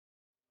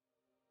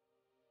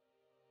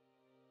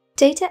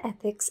Data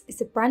ethics is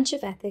a branch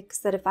of ethics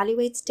that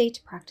evaluates data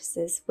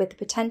practices with the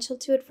potential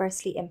to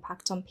adversely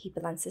impact on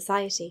people and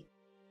society.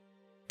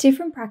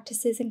 Different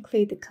practices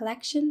include the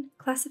collection,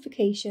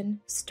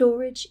 classification,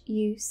 storage,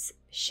 use,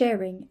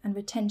 sharing, and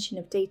retention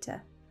of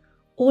data,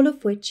 all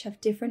of which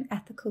have different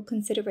ethical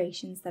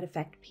considerations that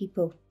affect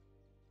people.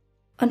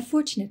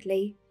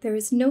 Unfortunately, there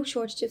is no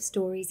shortage of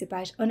stories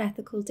about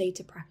unethical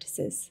data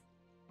practices.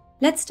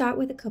 Let's start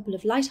with a couple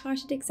of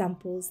light-hearted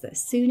examples that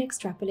soon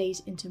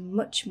extrapolate into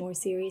much more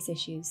serious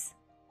issues.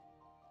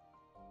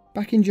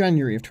 Back in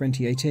January of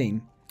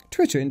 2018,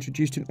 Twitter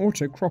introduced an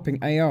auto-cropping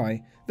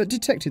AI that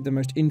detected the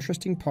most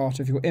interesting part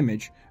of your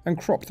image and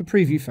cropped the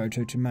preview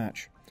photo to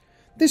match.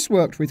 This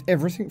worked with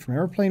everything from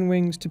aeroplane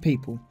wings to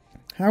people.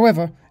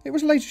 However, it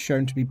was later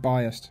shown to be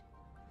biased.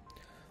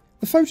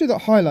 The photo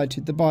that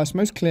highlighted the bias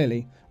most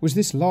clearly was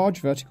this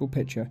large vertical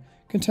picture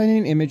containing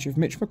an image of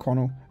Mitch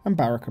McConnell and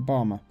Barack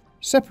Obama,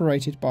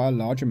 separated by a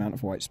large amount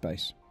of white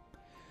space.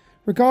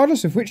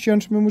 Regardless of which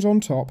gentleman was on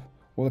top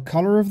or the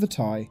colour of the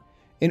tie,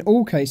 in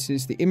all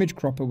cases the image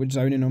cropper would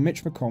zone in on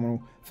Mitch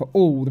McConnell for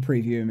all the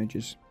preview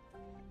images.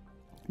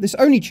 This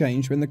only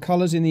changed when the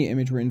colours in the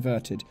image were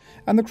inverted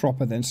and the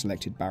cropper then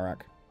selected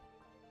Barack.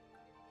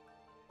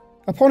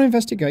 Upon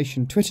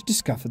investigation, Twitter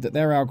discovered that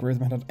their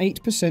algorithm had an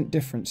 8%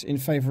 difference in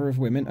favour of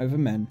women over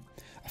men,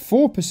 a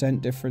 4%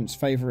 difference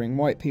favouring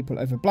white people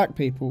over black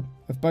people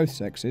of both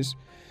sexes,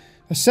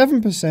 a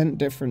 7%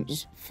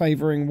 difference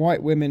favouring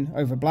white women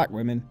over black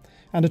women,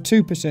 and a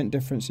 2%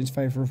 difference in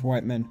favour of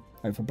white men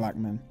over black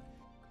men.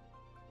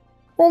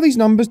 While these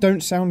numbers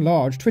don't sound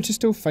large, Twitter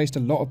still faced a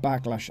lot of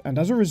backlash and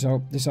as a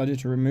result decided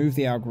to remove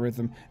the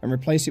algorithm and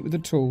replace it with a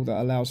tool that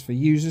allows for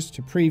users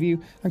to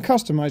preview and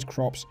customise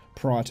crops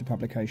prior to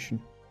publication.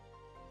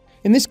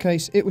 In this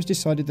case, it was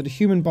decided that a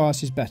human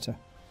bias is better,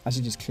 as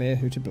it is clear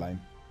who to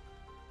blame.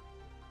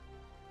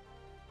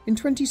 In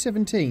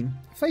 2017,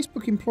 a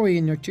Facebook employee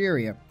in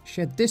Nigeria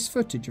shared this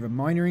footage of a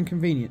minor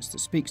inconvenience that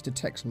speaks to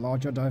tech's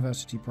larger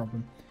diversity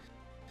problem.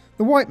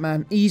 The white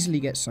man easily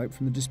gets soap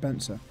from the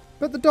dispenser,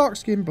 but the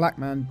dark-skinned black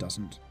man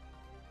doesn't.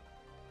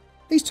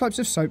 These types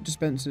of soap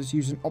dispensers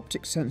use an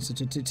optic sensor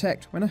to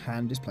detect when a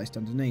hand is placed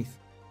underneath.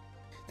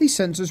 These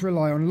sensors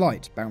rely on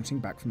light bouncing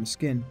back from the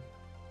skin.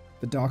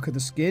 The darker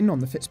the skin on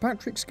the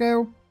Fitzpatrick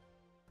scale,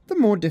 the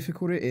more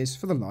difficult it is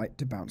for the light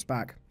to bounce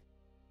back.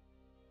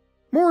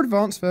 More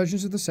advanced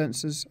versions of the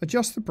sensors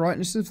adjust the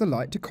brightness of the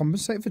light to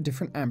compensate for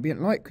different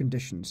ambient light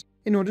conditions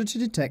in order to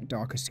detect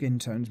darker skin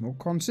tones more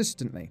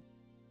consistently.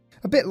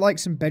 A bit like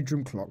some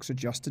bedroom clocks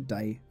adjust to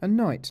day and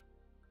night.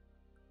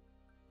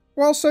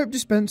 While soap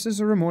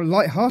dispensers are a more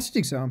light-hearted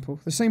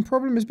example, the same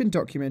problem has been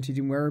documented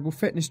in wearable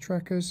fitness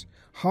trackers,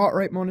 heart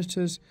rate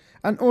monitors,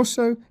 and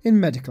also in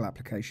medical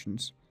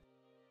applications.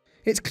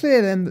 It's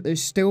clear then that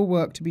there's still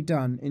work to be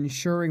done in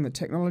ensuring that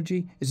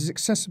technology is as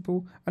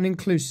accessible and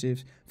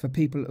inclusive for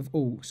people of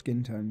all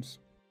skin tones.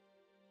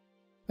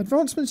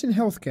 Advancements in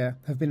healthcare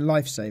have been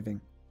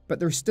life-saving, but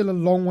there is still a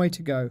long way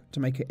to go to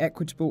make it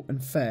equitable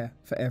and fair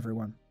for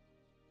everyone.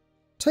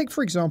 Take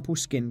for example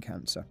skin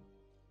cancer.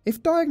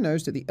 If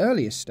diagnosed at the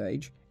earliest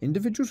stage,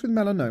 individuals with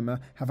melanoma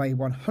have a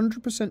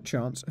 100%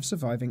 chance of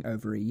surviving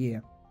over a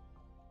year.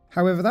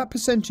 However, that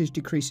percentage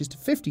decreases to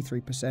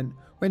 53%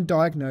 when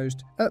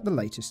diagnosed at the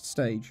latest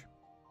stage.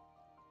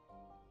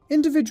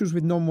 Individuals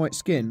with non-white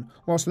skin,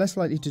 whilst less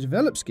likely to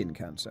develop skin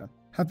cancer,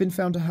 have been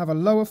found to have a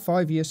lower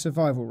 5-year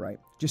survival rate,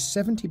 just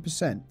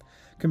 70%,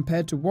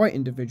 compared to white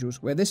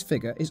individuals where this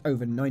figure is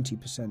over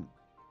 90%.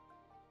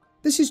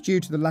 This is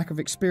due to the lack of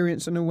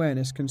experience and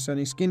awareness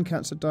concerning skin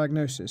cancer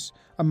diagnosis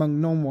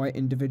among non-white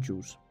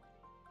individuals.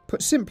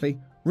 Put simply,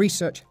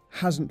 research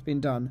hasn't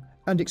been done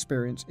and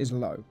experience is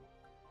low.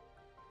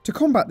 To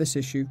combat this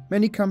issue,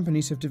 many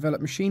companies have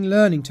developed machine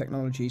learning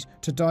technologies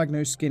to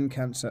diagnose skin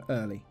cancer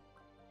early.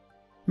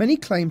 Many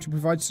claim to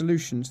provide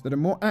solutions that are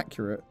more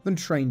accurate than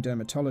trained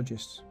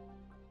dermatologists.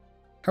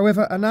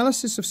 However,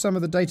 analysis of some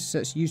of the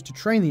datasets used to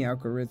train the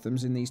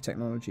algorithms in these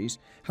technologies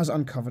has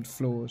uncovered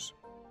flaws.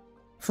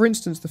 For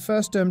instance, the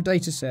first derm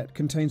dataset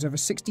contains over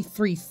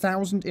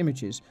 63,000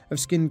 images of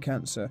skin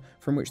cancer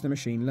from which the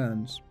machine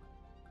learns.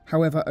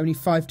 However, only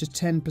 5 to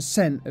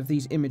 10% of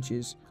these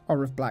images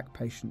are of black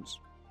patients.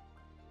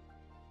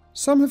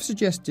 Some have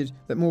suggested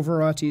that more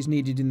variety is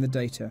needed in the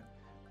data,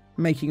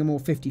 making a more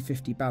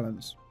 50-50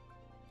 balance.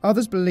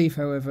 Others believe,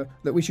 however,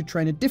 that we should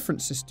train a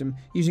different system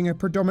using a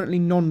predominantly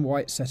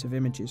non-white set of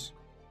images.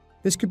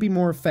 This could be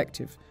more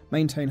effective,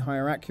 maintain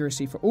higher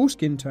accuracy for all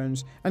skin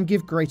tones, and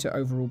give greater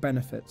overall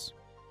benefits.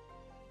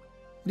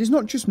 It is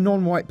not just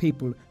non-white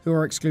people who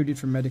are excluded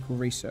from medical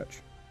research.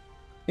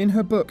 In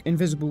her book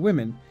Invisible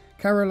Women,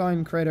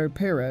 Caroline Credo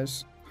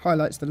Perez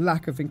highlights the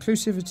lack of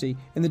inclusivity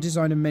in the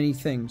design of many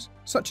things,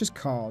 such as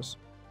cars.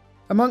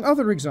 Among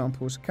other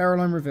examples,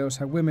 Caroline reveals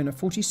how women are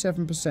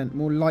 47%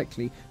 more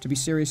likely to be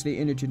seriously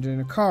injured in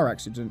a car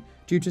accident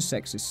due to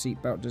sexist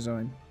seatbelt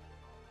design.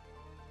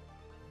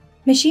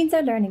 Machines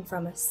are learning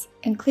from us,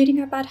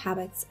 including our bad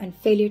habits and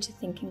failure to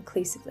think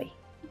inclusively.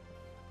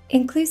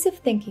 Inclusive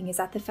thinking is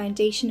at the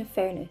foundation of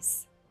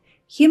fairness.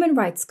 Human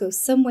rights go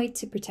some way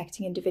to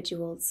protecting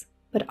individuals,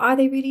 but are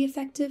they really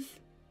effective?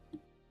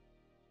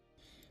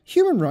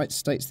 Human rights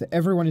states that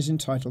everyone is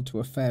entitled to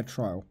a fair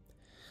trial.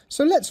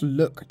 So let's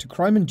look to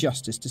crime and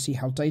justice to see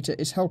how data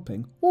is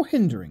helping or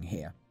hindering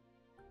here.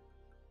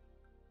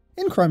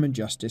 In crime and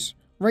justice,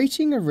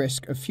 rating a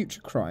risk of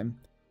future crime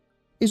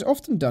is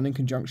often done in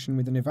conjunction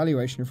with an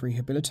evaluation of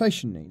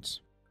rehabilitation needs.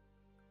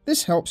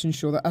 This helps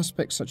ensure that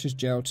aspects such as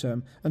jail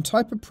term and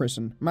type of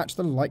prison match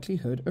the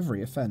likelihood of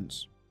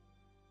reoffence.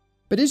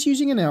 But is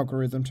using an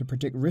algorithm to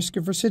predict risk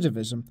of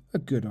recidivism a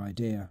good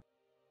idea?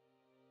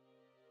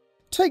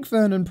 Take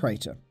Vernon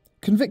Prater,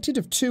 convicted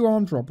of 2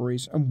 armed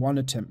robberies and 1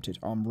 attempted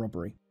armed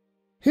robbery.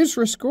 His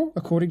risk score,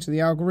 according to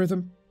the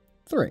algorithm,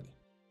 3.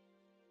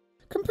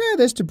 Compare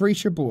this to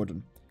Breacher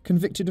Borden,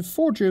 convicted of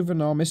 4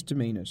 juvenile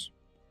misdemeanours.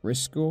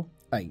 Risk score,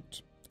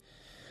 8.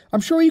 I'm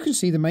sure you can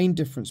see the main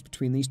difference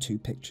between these 2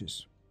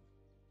 pictures.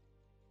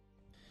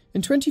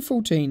 In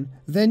 2014,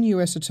 then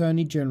US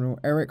Attorney General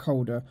Eric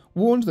Holder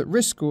warned that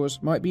risk scores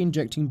might be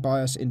injecting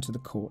bias into the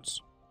courts.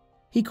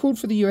 He called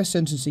for the US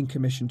Sentencing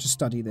Commission to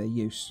study their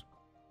use.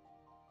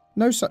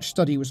 No such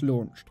study was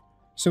launched,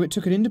 so it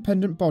took an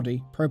independent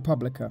body,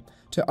 ProPublica,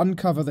 to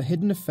uncover the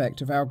hidden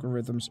effect of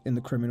algorithms in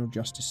the criminal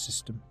justice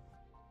system.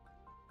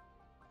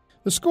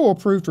 The score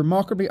proved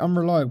remarkably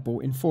unreliable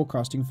in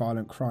forecasting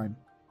violent crime.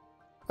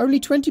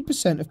 Only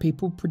 20% of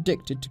people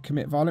predicted to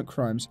commit violent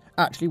crimes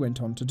actually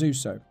went on to do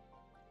so.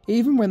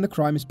 Even when the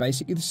crime is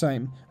basically the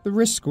same, the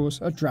risk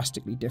scores are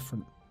drastically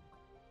different.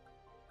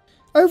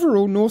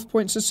 Overall, North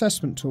Point's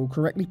assessment tool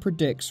correctly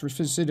predicts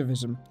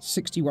recidivism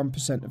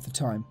 61% of the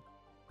time.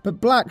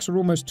 But blacks are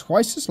almost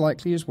twice as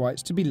likely as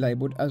whites to be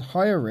labelled as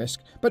higher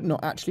risk but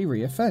not actually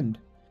re-offend.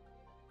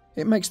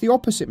 It makes the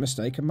opposite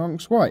mistake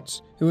amongst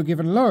whites, who are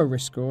given lower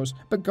risk scores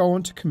but go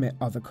on to commit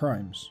other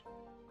crimes.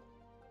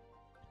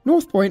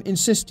 North Point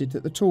insisted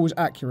that the tool was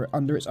accurate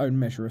under its own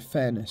measure of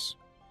fairness.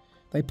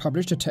 They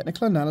published a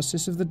technical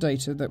analysis of the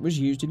data that was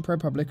used in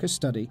ProPublica's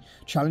study,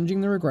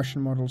 challenging the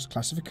regression models,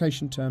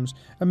 classification terms,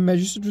 and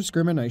measures of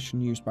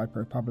discrimination used by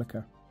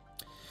ProPublica.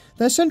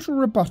 Their central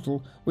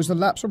rebuttal was the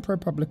lapse on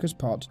ProPublica's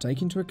part to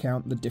take into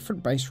account the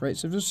different base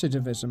rates of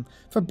recidivism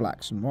for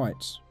blacks and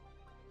whites.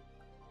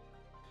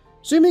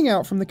 Zooming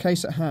out from the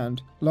case at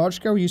hand,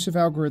 large-scale use of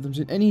algorithms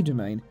in any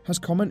domain has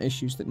common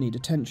issues that need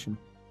attention.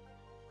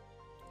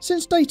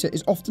 Since data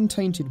is often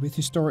tainted with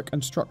historic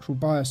and structural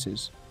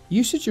biases,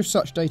 usage of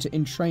such data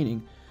in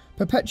training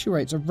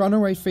perpetuates a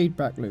runaway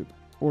feedback loop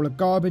or a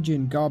garbage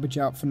in, garbage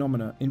out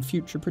phenomena in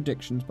future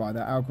predictions by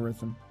their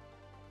algorithm.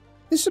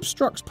 This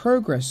obstructs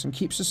progress and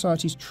keeps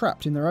societies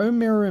trapped in their own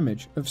mirror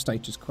image of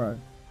status quo.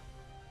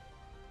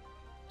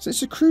 So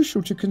it's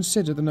crucial to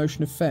consider the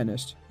notion of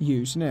fairness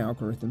used in an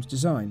algorithm's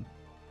design.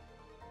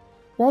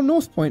 While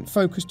North Point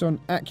focused on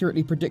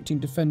accurately predicting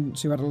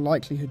defendants who had a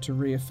likelihood to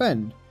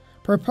re-offend,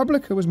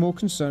 ProPublica was more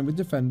concerned with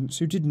defendants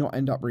who did not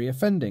end up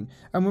re-offending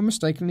and were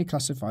mistakenly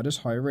classified as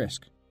high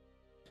risk.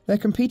 Their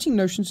competing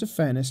notions of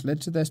fairness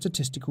led to their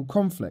statistical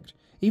conflict,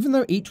 even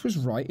though each was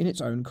right in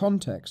its own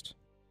context.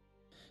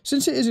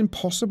 Since it is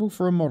impossible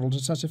for a model to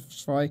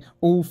satisfy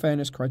all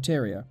fairness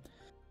criteria,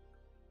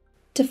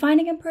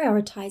 defining and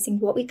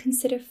prioritising what we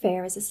consider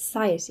fair as a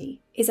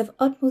society is of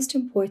utmost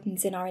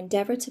importance in our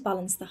endeavour to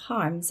balance the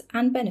harms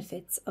and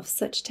benefits of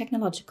such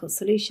technological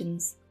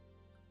solutions.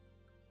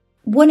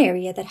 One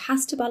area that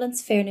has to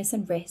balance fairness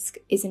and risk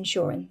is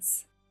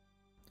insurance.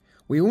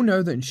 We all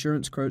know that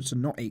insurance quotes are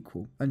not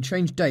equal and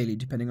change daily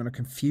depending on a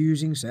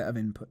confusing set of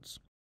inputs.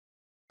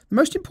 The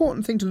most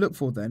important thing to look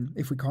for then,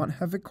 if we can't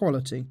have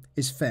equality,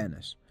 is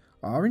fairness.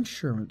 Are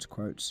insurance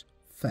quotes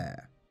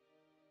fair?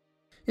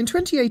 In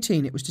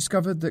 2018, it was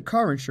discovered that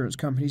car insurance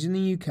companies in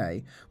the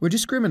UK were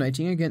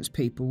discriminating against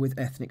people with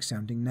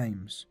ethnic-sounding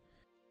names.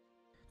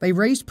 They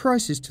raised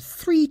prices to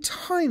 3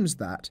 times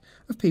that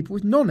of people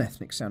with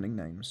non-ethnic-sounding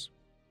names.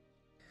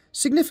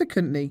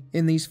 Significantly,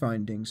 in these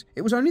findings,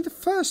 it was only the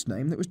first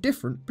name that was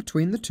different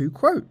between the 2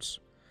 quotes.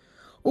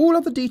 All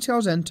other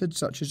details entered,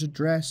 such as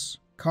address,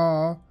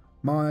 car,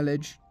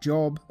 mileage,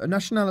 job, and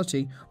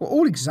nationality, were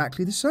all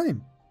exactly the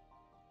same.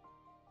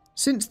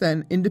 Since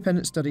then,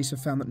 independent studies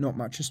have found that not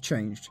much has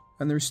changed,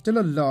 and there is still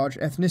a large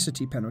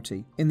ethnicity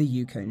penalty in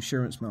the UK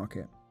insurance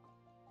market.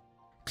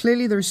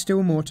 Clearly, there is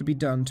still more to be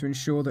done to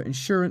ensure that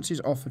insurance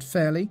is offered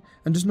fairly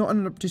and does not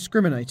end up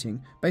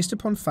discriminating based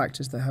upon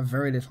factors that have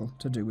very little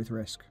to do with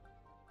risk.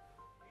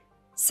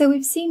 So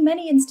we've seen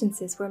many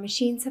instances where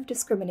machines have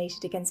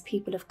discriminated against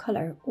people of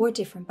colour or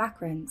different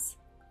backgrounds.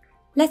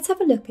 Let's have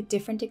a look at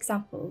different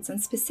examples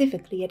and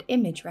specifically at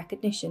image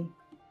recognition.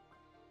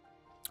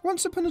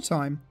 Once upon a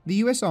time, the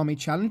US Army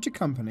challenged a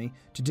company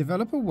to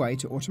develop a way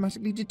to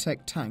automatically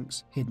detect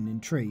tanks hidden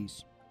in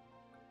trees.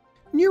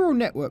 Neural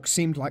networks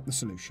seemed like the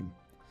solution.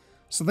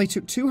 So they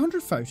took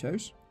 200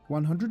 photos,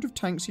 100 of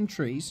tanks in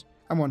trees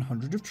and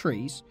 100 of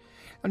trees,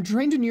 and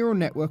trained a neural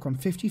network on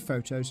 50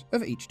 photos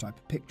of each type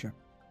of picture.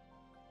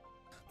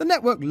 The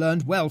network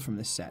learned well from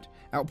this set,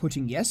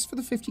 outputting yes for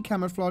the 50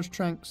 camouflage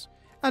tanks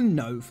and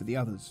no for the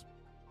others.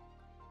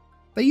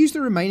 They used the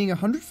remaining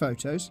 100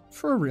 photos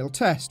for a real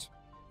test.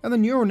 and the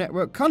neural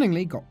network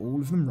cunningly got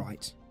all of them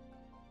right.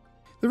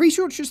 The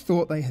researchers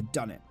thought they had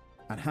done it,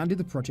 and handed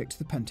the project to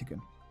the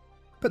Pentagon.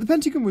 But the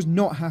Pentagon was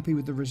not happy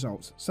with the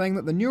results, saying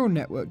that the neural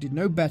network did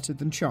no better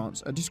than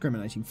chance at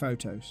discriminating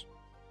photos.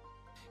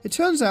 It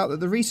turns out that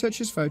the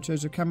researchers'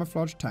 photos of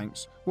camouflaged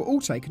tanks were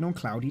all taken on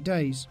cloudy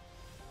days,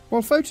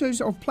 while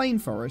photos of plain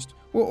forest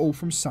were all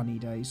from sunny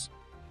days.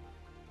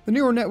 The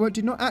neural network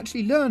did not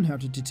actually learn how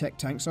to detect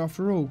tanks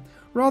after all,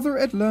 rather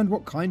it had learned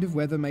what kind of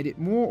weather made it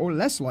more or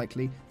less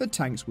likely that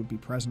tanks would be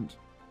present.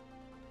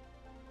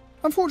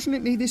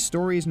 Unfortunately, this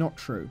story is not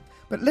true,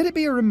 but let it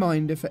be a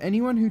reminder for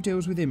anyone who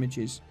deals with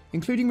images,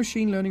 including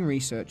machine learning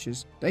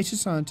researchers, data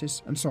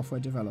scientists and software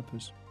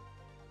developers.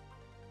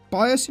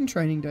 Bias in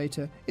training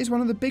data is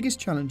one of the biggest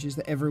challenges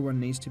that everyone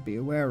needs to be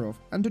aware of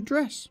and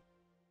address.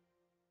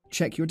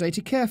 Check your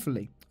data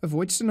carefully.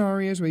 Avoid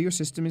scenarios where your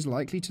system is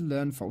likely to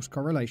learn false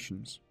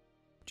correlations.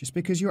 Just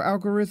because your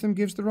algorithm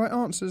gives the right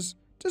answers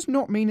does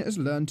not mean it has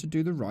learned to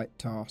do the right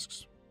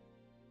tasks.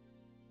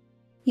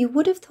 You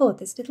would have thought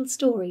this little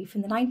story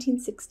from the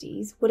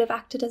 1960s would have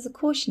acted as a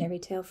cautionary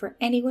tale for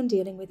anyone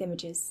dealing with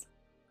images.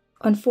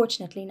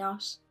 Unfortunately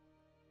not.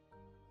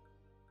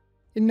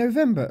 In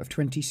November of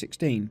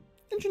 2016,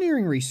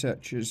 engineering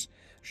researchers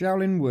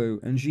Xiaolin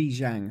Wu and Ji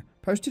Zhang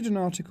posted an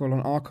article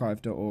on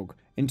archive.org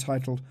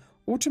entitled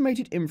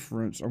Automated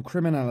Inference on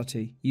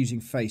Criminality Using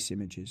Face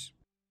Images.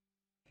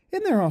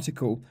 In their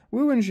article,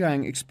 Wu and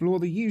Zhang explore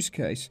the use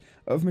case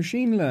of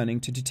machine learning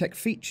to detect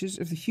features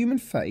of the human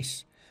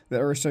face that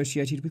are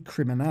associated with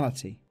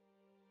criminality.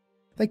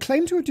 They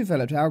claim to have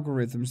developed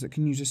algorithms that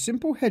can use a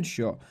simple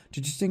headshot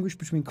to distinguish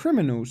between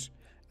criminals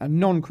and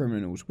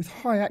non-criminals with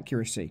high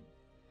accuracy.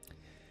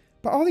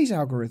 But are these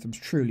algorithms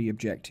truly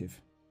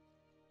objective?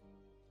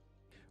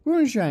 Wu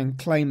and Zhang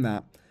claim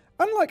that,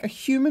 unlike a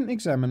human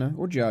examiner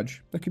or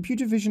judge, the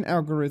computer vision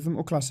algorithm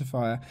or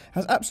classifier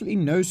has absolutely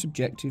no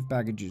subjective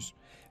baggages,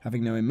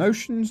 having no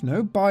emotions,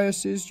 no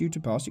biases due to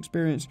past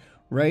experience,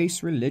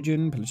 race,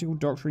 religion, political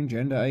doctrine,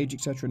 gender, age,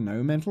 etc.,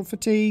 no mental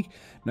fatigue,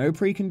 no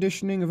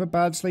preconditioning of a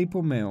bad sleep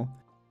or meal.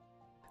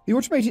 The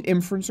automated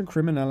inference on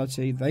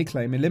criminality, they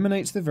claim,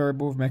 eliminates the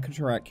variable of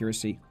meta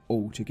accuracy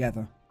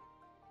altogether.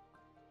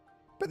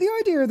 But the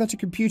idea that a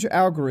computer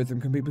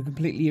algorithm can be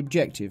completely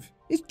objective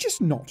is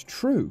just not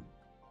true.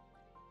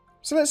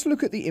 So let's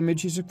look at the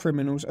images of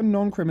criminals and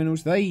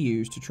non-criminals they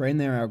use to train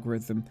their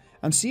algorithm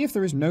and see if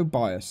there is no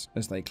bias,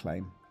 as they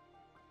claim.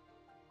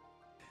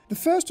 The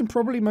first and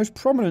probably most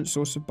prominent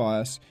source of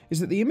bias is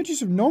that the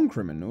images of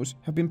non-criminals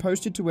have been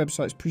posted to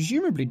websites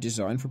presumably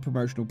designed for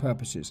promotional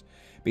purposes,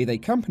 be they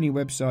company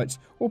websites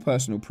or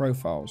personal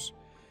profiles.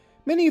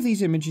 Many of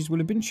these images will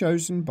have been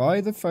chosen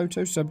by the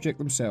photo subject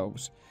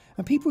themselves,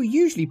 and people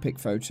usually pick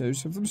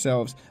photos of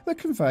themselves that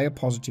convey a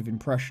positive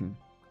impression.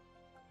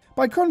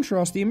 By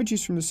contrast, the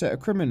images from the set of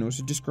criminals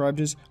are described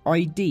as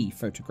ID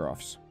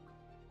photographs.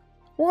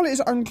 While it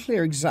is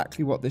unclear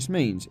exactly what this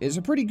means, it is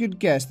a pretty good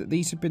guess that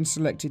these have been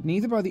selected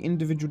neither by the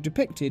individual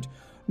depicted,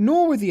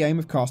 nor with the aim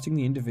of casting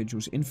the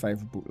individuals in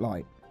favourable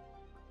light.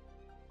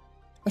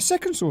 A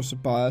second source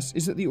of bias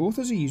is that the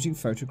authors are using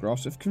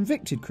photographs of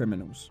convicted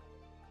criminals.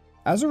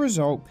 As a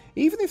result,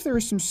 even if there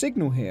is some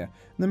signal here,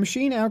 the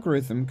machine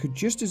algorithm could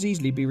just as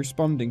easily be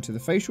responding to the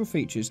facial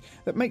features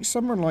that make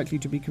someone likely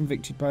to be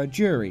convicted by a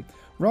jury,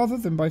 rather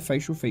than by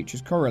facial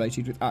features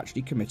correlated with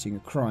actually committing a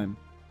crime.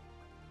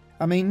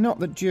 I mean, not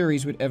that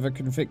juries would ever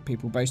convict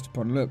people based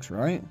upon looks,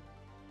 right?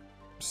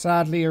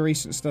 Sadly, a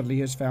recent study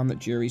has found that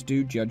juries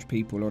do judge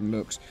people on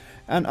looks,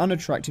 and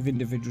unattractive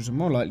individuals are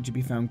more likely to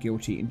be found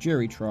guilty in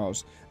jury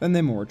trials than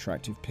their more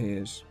attractive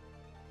peers.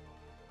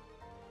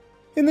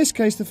 In this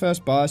case, the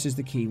first bias is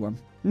the key one.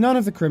 None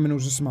of the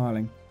criminals are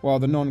smiling, while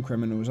the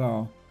non-criminals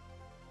are.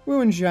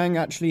 Wu and Zhang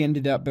actually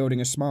ended up building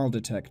a smile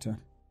detector.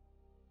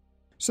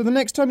 So the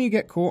next time you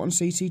get caught on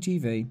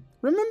CCTV,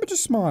 remember to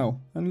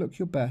smile and look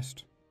your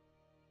best.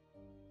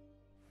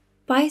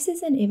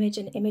 Biases in image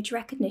and image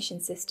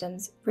recognition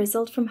systems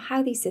result from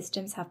how these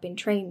systems have been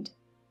trained.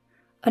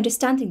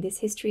 Understanding this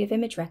history of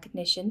image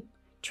recognition,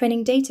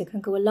 training data can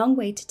go a long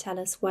way to tell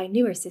us why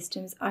newer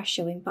systems are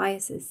showing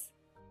biases.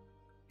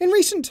 In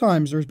recent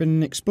times, there has been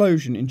an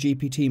explosion in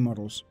GPT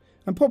models,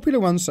 and popular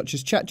ones such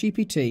as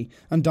ChatGPT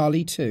and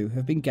DALL-E 2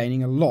 have been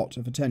gaining a lot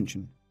of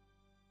attention.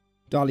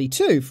 DALL-E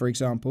 2, for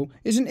example,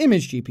 is an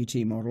image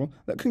GPT model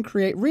that can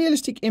create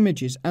realistic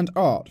images and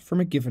art from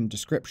a given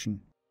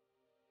description.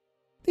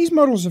 These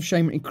models have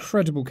shown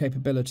incredible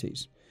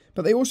capabilities,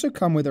 but they also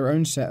come with their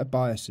own set of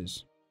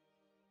biases.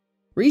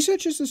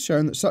 Researchers have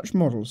shown that such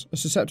models are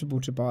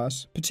susceptible to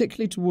bias,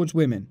 particularly towards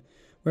women,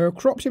 where a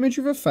cropped image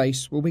of a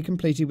face will be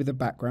completed with a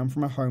background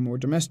from a home or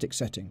domestic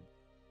setting,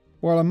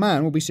 while a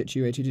man will be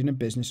situated in a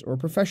business or a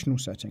professional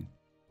setting.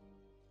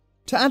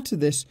 To add to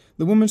this,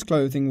 the woman's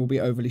clothing will be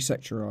overly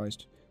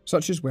sexualized,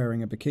 such as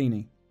wearing a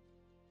bikini.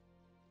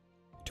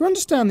 To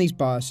understand these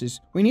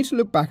biases, we need to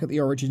look back at the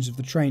origins of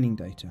the training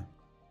data.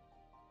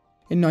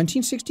 In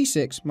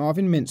 1966,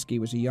 Marvin Minsky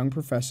was a young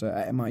professor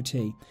at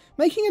MIT,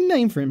 making a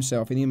name for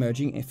himself in the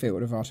emerging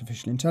field of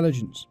artificial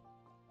intelligence.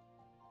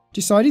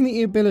 Deciding that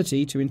the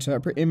ability to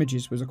interpret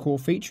images was a core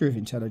feature of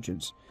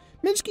intelligence,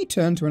 Minsky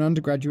turned to an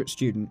undergraduate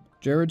student,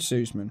 Gerard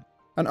Sussman,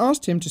 and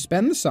asked him to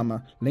spend the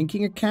summer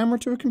linking a camera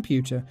to a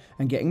computer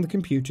and getting the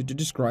computer to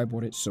describe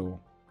what it saw.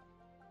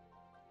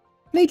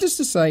 Needless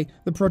to say,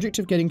 the project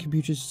of getting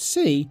computers to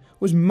see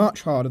was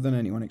much harder than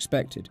anyone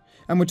expected,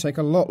 and would take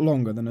a lot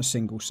longer than a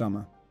single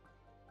summer.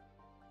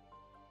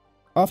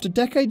 After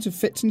decades of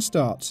fits and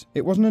starts,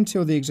 it wasn't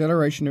until the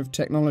acceleration of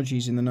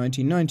technologies in the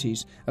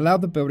 1990s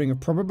allowed the building of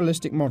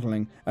probabilistic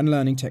modelling and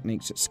learning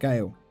techniques at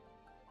scale.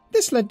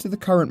 This led to the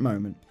current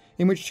moment,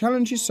 in which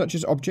challenges such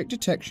as object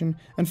detection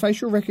and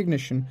facial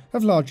recognition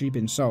have largely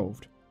been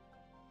solved.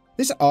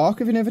 This arc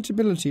of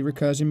inevitability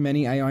recurs in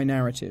many AI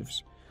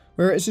narratives,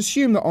 where it is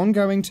assumed that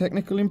ongoing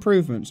technical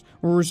improvements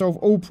will resolve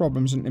all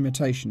problems and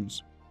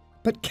limitations.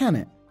 But can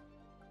it?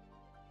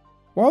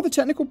 While the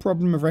technical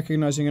problem of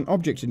recognising an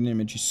object in an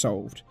image is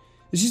solved,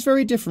 this is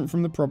very different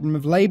from the problem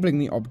of labelling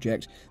the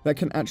object that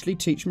can actually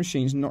teach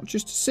machines not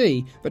just to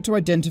see, but to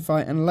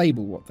identify and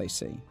label what they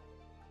see.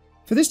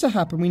 For this to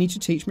happen, we need to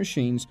teach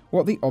machines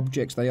what the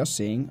objects they are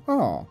seeing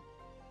are.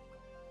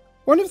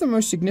 One of the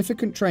most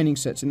significant training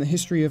sets in the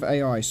history of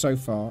AI so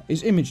far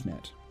is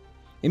ImageNet.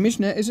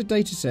 ImageNet is a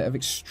dataset of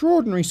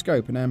extraordinary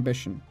scope and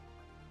ambition.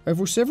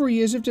 Over several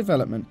years of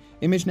development,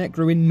 ImageNet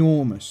grew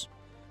enormous.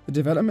 The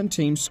development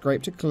team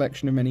scraped a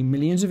collection of many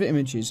millions of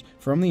images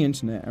from the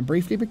internet and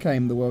briefly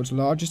became the world's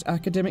largest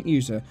academic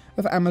user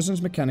of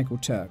Amazon's Mechanical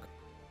Turk,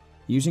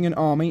 using an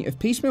army of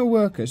piecemeal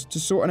workers to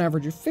sort an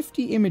average of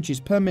 50 images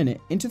per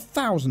minute into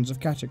thousands of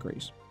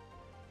categories.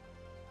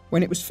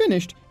 When it was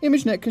finished,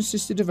 ImageNet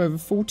consisted of over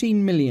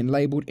 14 million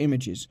labelled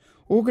images,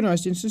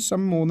 organised into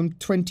some more than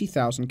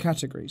 20,000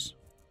 categories.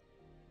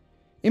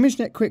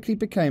 ImageNet quickly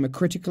became a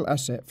critical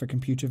asset for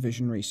computer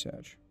vision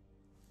research.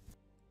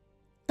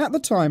 At the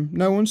time,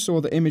 no one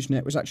saw that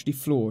ImageNet was actually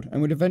flawed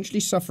and would eventually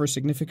suffer a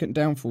significant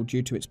downfall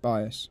due to its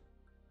bias.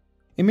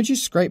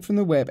 Images scraped from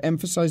the web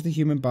emphasise the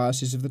human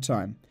biases of the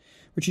time,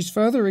 which is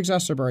further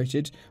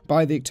exacerbated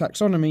by the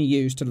taxonomy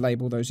used to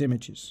label those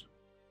images.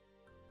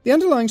 The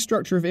underlying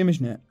structure of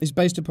ImageNet is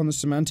based upon the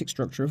semantic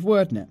structure of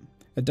WordNet,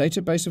 a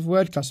database of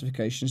word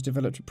classifications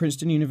developed at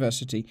Princeton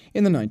University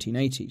in the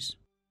 1980s.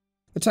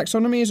 The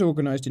taxonomy is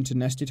organised into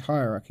nested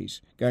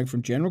hierarchies, going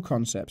from general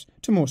concepts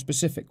to more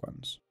specific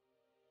ones.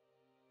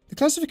 The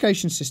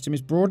classification system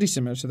is broadly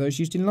similar to those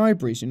used in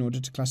libraries in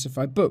order to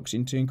classify books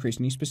into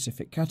increasingly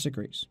specific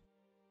categories.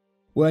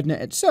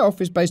 WordNet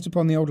itself is based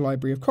upon the old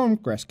Library of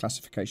Congress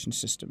classification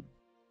system,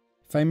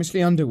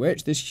 famously under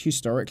which this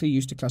historically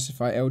used to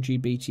classify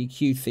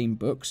LGBTQ-themed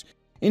books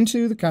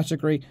into the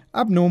category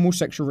abnormal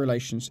sexual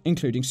relations,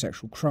 including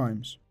sexual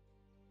crimes.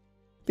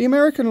 The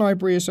American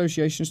Library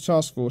Association's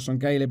Task Force on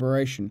Gay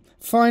Liberation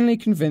finally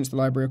convinced the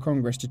Library of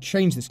Congress to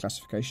change this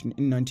classification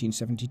in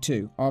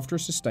 1972 after a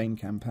sustained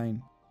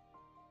campaign.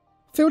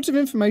 Fields of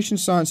information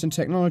science and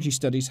technology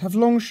studies have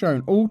long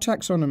shown all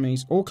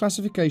taxonomies or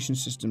classification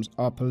systems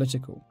are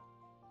political.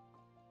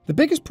 The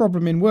biggest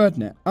problem in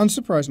WordNet,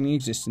 unsurprisingly,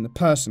 exists in the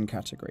person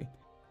category.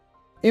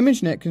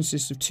 ImageNet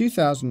consists of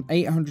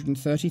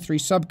 2,833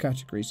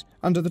 subcategories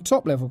under the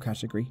top-level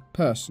category,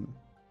 person.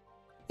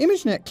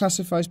 ImageNet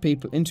classifies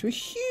people into a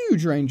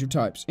huge range of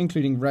types,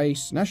 including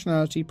race,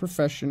 nationality,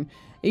 profession,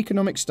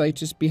 economic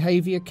status,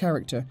 behaviour,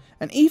 character,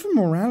 and even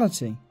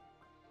morality.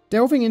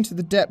 Delving into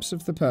the depths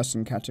of the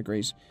person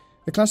categories,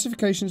 the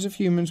classifications of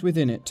humans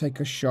within it take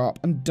a sharp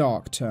and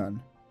dark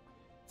turn.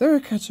 There are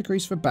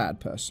categories for bad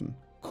person,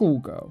 cool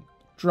girl,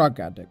 drug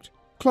addict,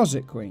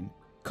 closet queen,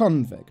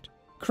 convict,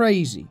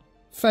 crazy,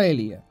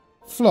 failure,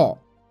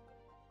 flop.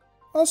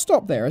 I'll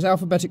stop there, as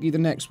alphabetically the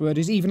next word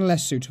is even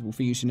less suitable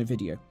for use in a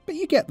video, but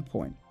you get the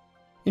point.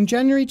 In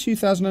January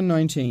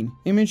 2019,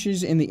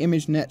 images in the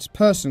ImageNet's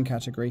person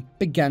category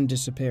began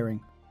disappearing.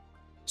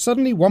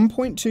 Suddenly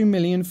 1.2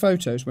 million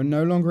photos were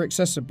no longer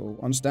accessible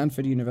on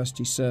Stanford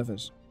University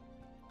servers.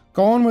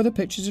 Gone were the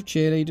pictures of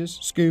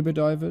cheerleaders, scuba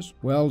divers,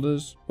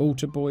 welders,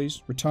 altar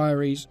boys,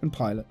 retirees and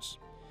pilots.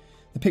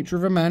 The picture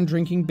of a man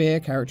drinking beer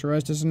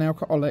characterised as an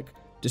alcoholic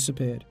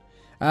disappeared,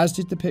 as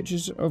did the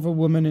pictures of a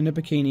woman in a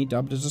bikini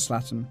dubbed as a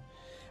slattern,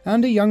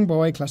 and a young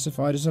boy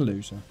classified as a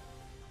loser.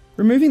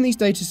 Removing these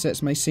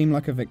datasets may seem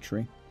like a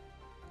victory,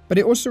 but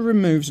it also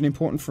removes an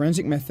important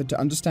forensic method to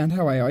understand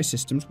how AI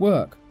systems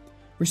work.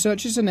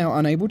 Researchers are now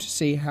unable to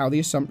see how the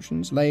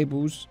assumptions,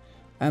 labels,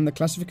 and the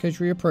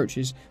classificatory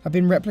approaches have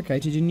been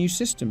replicated in new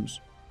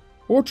systems,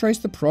 or trace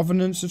the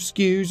provenance of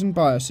skews and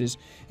biases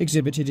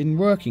exhibited in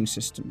working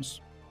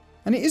systems.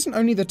 And it isn't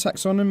only the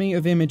taxonomy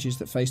of images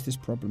that face this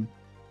problem.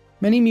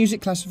 Many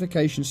music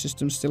classification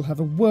systems still have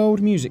a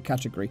world music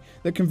category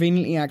that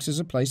conveniently acts as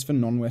a place for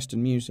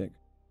non-Western music.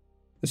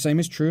 The same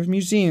is true of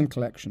museum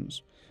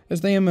collections.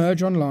 As they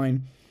emerge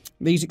online,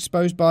 these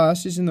expose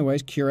biases in the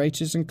ways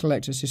curators and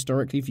collectors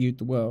historically viewed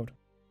the world.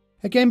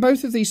 Again,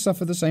 both of these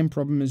suffer the same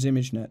problem as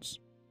ImageNets.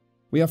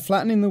 We are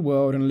flattening the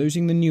world and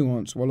losing the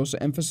nuance while also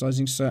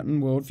emphasising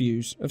certain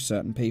worldviews of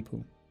certain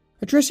people.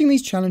 Addressing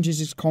these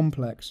challenges is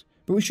complex,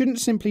 But we shouldn't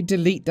simply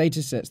delete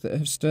datasets that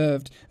have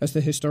served as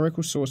the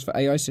historical source for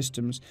AI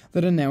systems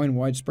that are now in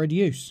widespread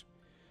use.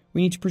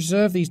 We need to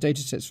preserve these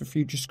datasets for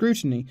future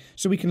scrutiny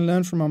so we can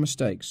learn from our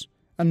mistakes,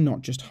 and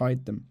not just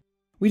hide them.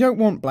 We don't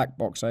want black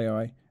box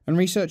AI, and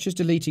researchers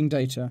deleting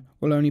data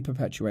will only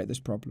perpetuate this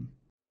problem.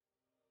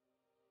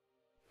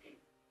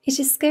 It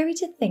is scary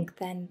to think,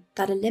 then,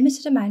 that a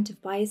limited amount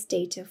of biased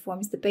data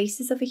forms the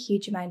basis of a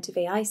huge amount of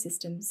AI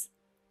systems.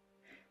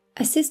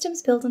 As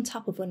systems build on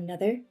top of one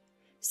another,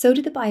 so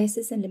do the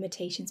biases and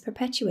limitations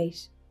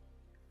perpetuate.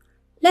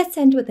 Let's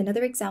end with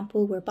another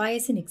example where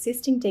bias in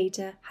existing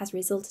data has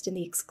resulted in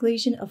the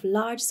exclusion of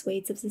large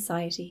swathes of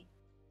society.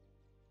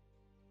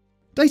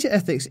 Data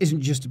ethics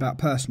isn't just about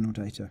personal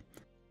data.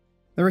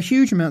 There are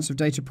huge amounts of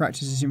data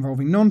practices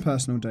involving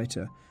non-personal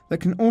data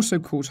that can also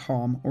cause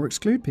harm or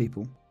exclude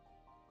people.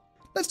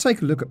 Let's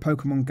take a look at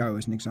Pokemon Go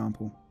as an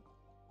example.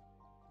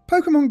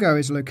 Pokemon Go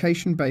is a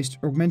location-based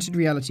augmented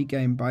reality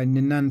game by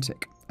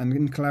Niantic and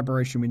in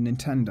collaboration with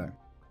Nintendo.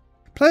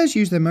 Players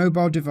use their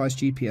mobile device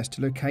GPS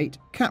to locate,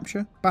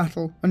 capture,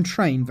 battle and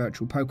train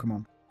virtual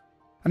Pokemon.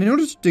 And in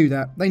order to do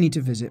that, they need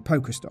to visit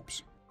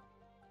Pokestops.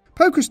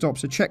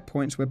 Pokestops are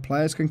checkpoints where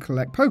players can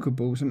collect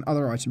Pokeballs and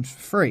other items for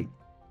free.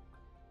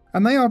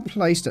 And they are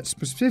placed at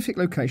specific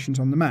locations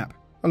on the map,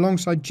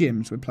 alongside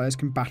gyms where players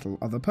can battle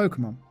other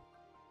Pokemon.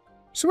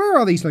 So where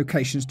are these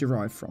locations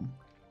derived from?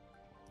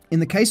 In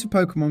the case of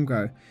Pokemon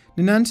Go,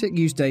 Niantic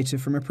used data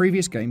from a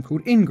previous game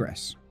called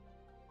Ingress.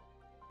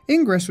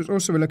 Ingress was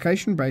also a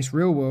location-based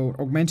real-world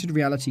augmented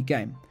reality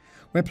game,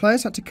 where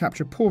players had to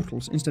capture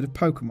portals instead of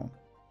Pokemon.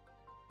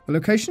 The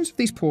locations of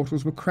these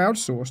portals were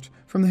crowdsourced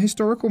from the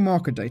historical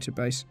marker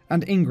database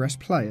and Ingress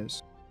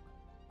players.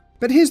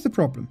 But here's the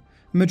problem.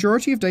 The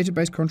majority of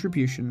database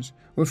contributions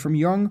were from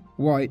young,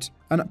 white,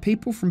 and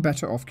people from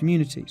better-off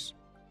communities.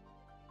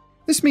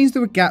 This means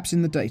there were gaps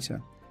in the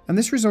data, and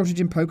this resulted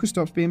in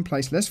Pokestops being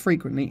placed less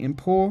frequently in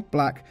poor,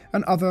 black,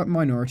 and other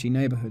minority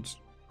neighbourhoods.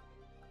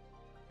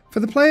 For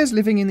the players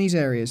living in these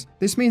areas,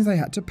 this means they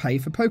had to pay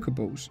for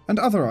Pokeballs and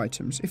other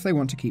items if they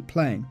want to keep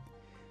playing,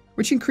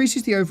 which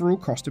increases the overall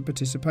cost of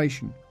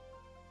participation.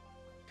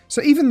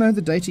 So even though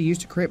the data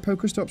used to create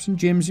Pokestops and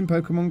gyms in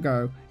Pokemon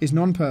Go is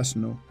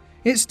non-personal,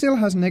 it still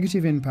has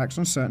negative impacts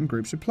on certain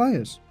groups of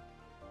players.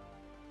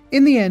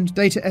 In the end,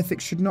 data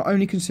ethics should not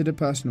only consider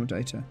personal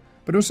data,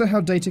 but also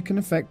how data can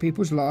affect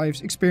people's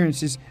lives,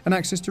 experiences, and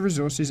access to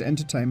resources,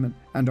 entertainment,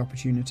 and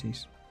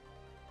opportunities.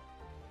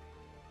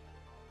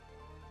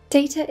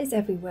 Data is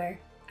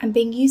everywhere and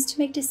being used to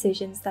make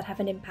decisions that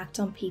have an impact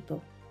on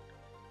people.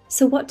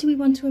 So what do we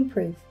want to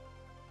improve?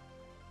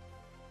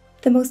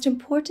 The most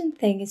important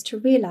thing is to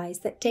realise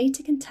that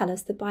data can tell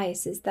us the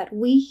biases that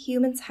we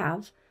humans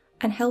have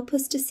and help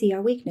us to see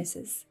our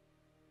weaknesses.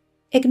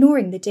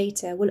 Ignoring the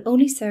data will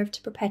only serve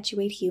to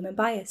perpetuate human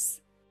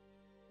bias.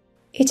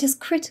 It is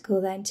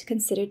critical then to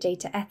consider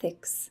data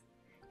ethics,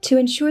 to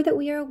ensure that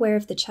we are aware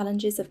of the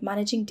challenges of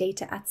managing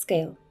data at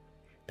scale,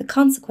 the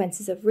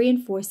consequences of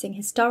reinforcing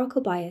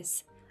historical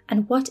bias,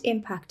 and what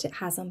impact it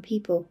has on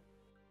people.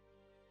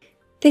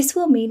 This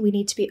will mean we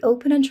need to be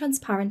open and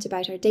transparent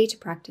about our data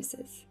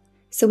practices,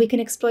 so we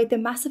can exploit the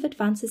massive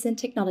advances in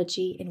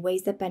technology in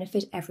ways that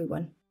benefit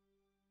everyone.